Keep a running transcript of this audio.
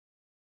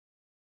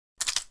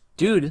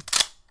Dude.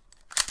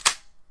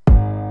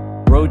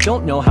 Bro,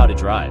 don't know how to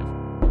drive.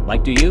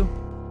 Like, do you?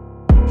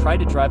 Try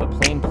to drive a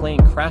plane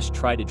crash,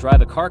 try to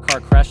drive a car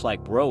crash.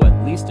 Like, bro,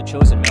 at least a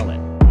chosen melon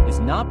is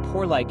not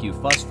poor like you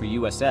fuss for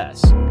USS.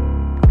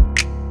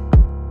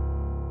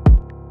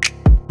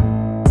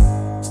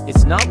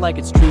 It's not like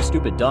it's true,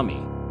 stupid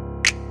dummy.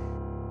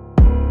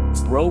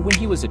 Bro, when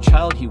he was a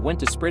child he went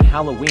to Sprit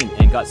Halloween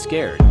and got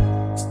scared.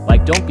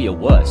 Like, don't be a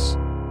wuss.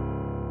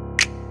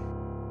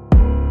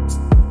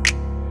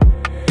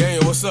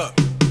 Daniel, what's up?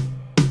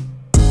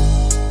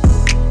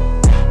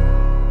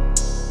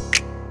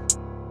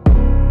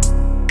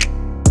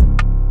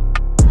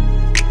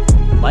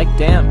 Like,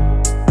 damn.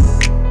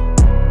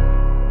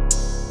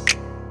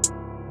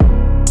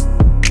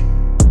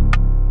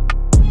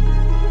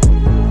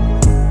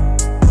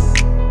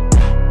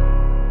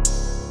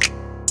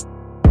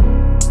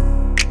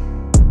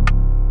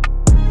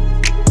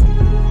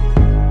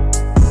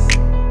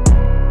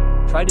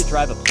 Try to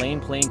drive a plane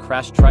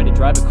crash, try to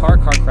drive a car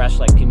crash.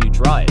 Like, can you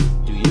drive?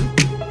 Do you?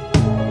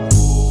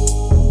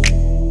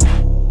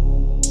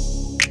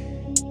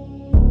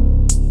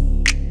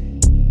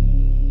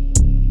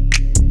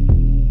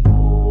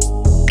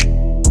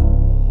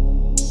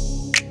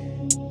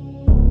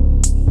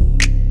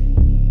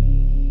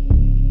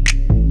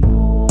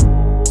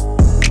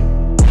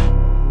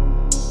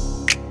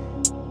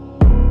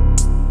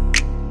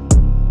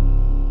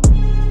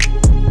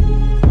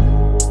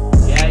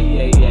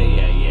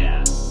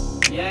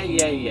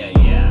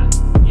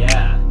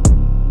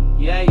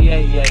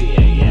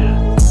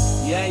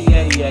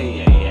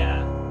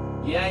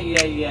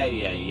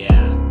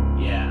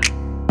 Yeah.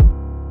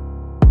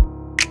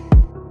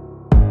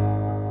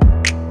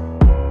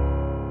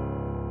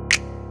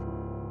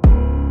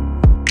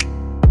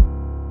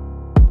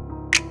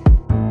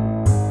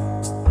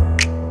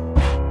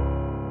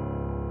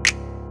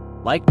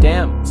 Like,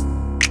 damn.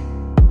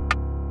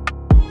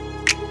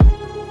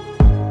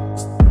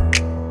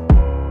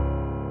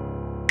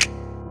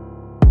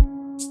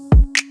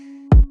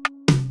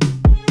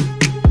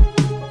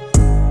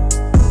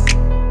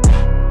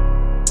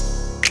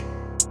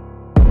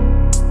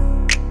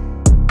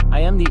 I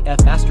am the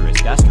F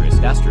asterisk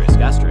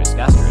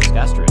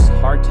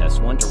hard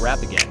test one to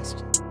rap against.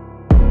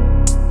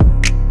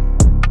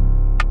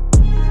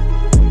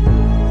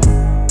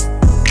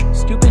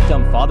 Stupid,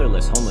 dumb,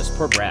 fatherless, homeless,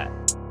 poor brat.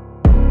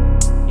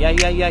 Yeah.